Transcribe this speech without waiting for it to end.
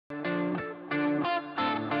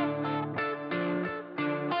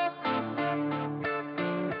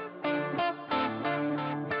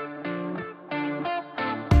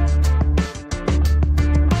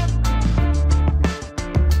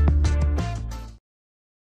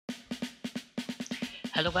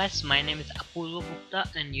Hello guys, my name is Apurva Gupta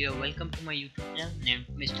and you are welcome to my YouTube channel named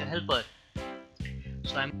Mr. Helper.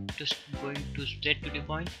 So I'm going to straight to the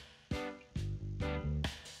point.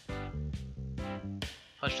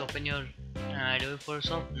 First open your Adobe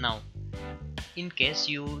Photoshop. Now in case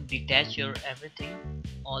you detach your everything,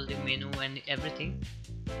 all the menu and everything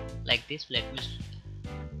like this, let me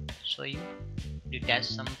show you. Detach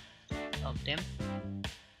some of them.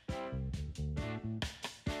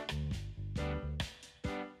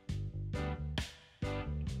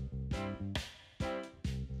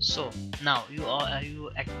 So now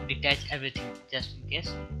you detach everything just in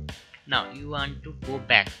case. Now you want to go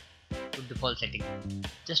back to default setting.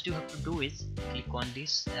 Just you have to do is click on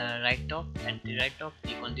this right top, at the right top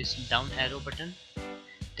click on this down arrow button,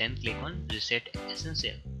 then click on reset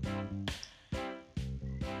essential.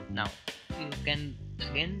 Now you can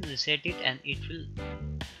again reset it and it will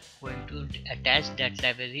going to attach that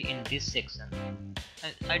library in this section.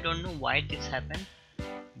 I don't know why this happened,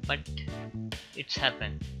 but it's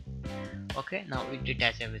happened. Okay, now we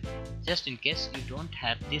detach everything. Just in case you don't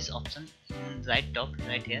have this option in right top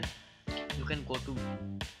right here, you can go to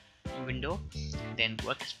window, then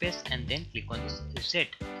workspace, and then click on this reset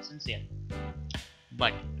essential.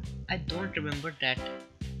 But I don't remember that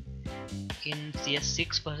in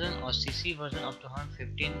CS6 version or CC version of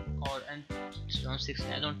 2015 or 2016.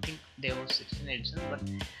 I don't think there was 16 edition, but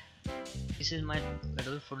this is my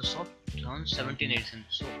Adobe Photoshop 2017 edition,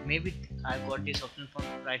 so maybe I got this option from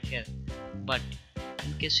right here. But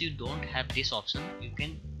in case you don't have this option, you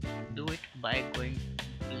can do it by going,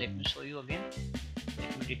 let me show you again.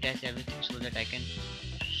 Let me detach everything so that I can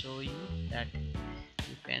show you that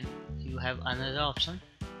you have another option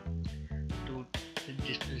to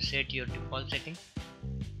reset your default setting.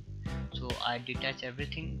 So I detach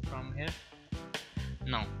everything from here.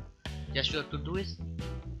 Now just you have to do is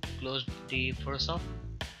close the Photoshop.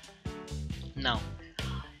 Now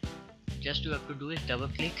just you have to do is double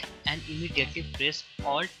click and immediately press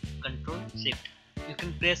Alt Control Shift. You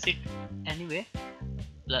can press it anyway.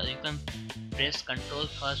 You can press Control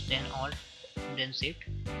first, then Alt, then Shift.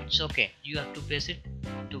 It's okay. You have to press it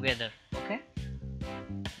together. Okay.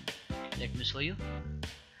 Let me show you.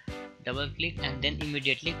 Double click and then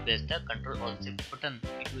immediately press the Control Alt Shift button.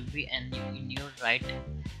 It will be in your right.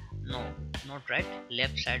 No, not right,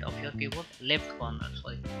 left side of your keyboard, left corner,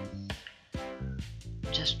 sorry.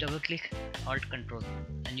 Just double click Alt Control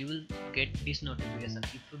and you will get this notification.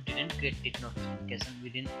 If you didn't get this notification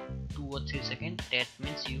within 2 or 3 seconds, that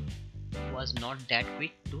means you was not that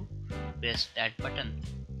quick to press that button.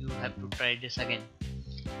 You have to try this again.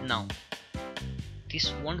 Now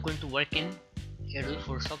this won't going to work in Adobe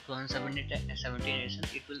Photoshop 2017 edition.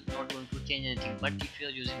 It will not going to change anything. But if you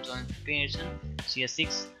are using 2015 edition,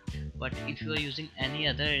 CS6, but if you are using any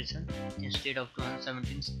other edition instead of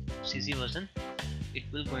 2017 CC version, it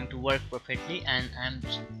will going to work perfectly, and I am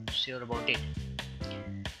sure about it.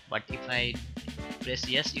 But if I press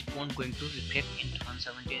yes, it won't going to reflect in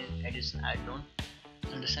 2017 edition. I don't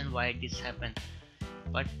understand why this happened,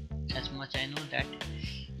 but as much I know that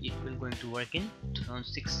it will going to work in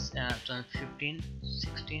 2015,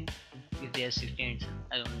 16, if there is 16 edition,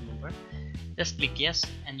 I don't remember. Just click yes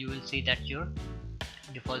and you will see that your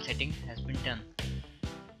default setting has been done.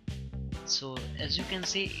 So as you can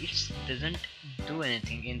see, it doesn't do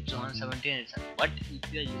anything in 2017 edition, but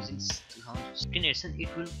if you are using 2016 edition, it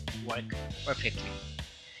will work perfectly.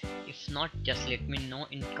 If not, just let me know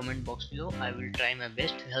in comment box below. I will try my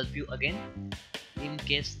best to help you again. In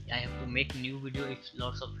case I have to make new video, if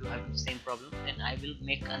lots of you have the same problem, then I will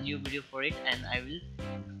make a new video for it and I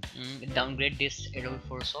will downgrade this Adobe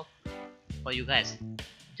Photoshop for you guys.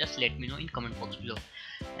 Just let me know in comment box below,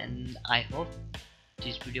 and I hope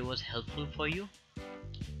this video was helpful for you.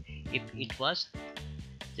 If it was,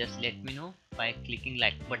 just let me know by clicking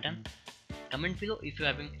like button. Comment below if you are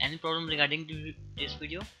having any problem regarding this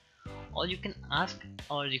video, or you can ask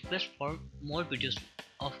or request for more videos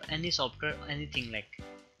of any software, anything like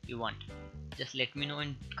you want. Just let me know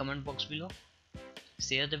in comment box below.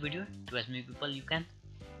 Share the video to as many people you can,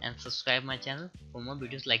 and subscribe my channel for more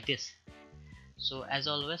videos like this. So as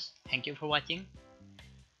always, thank you for watching.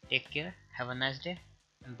 Take care, have a nice day,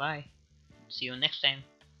 and bye. See you next time.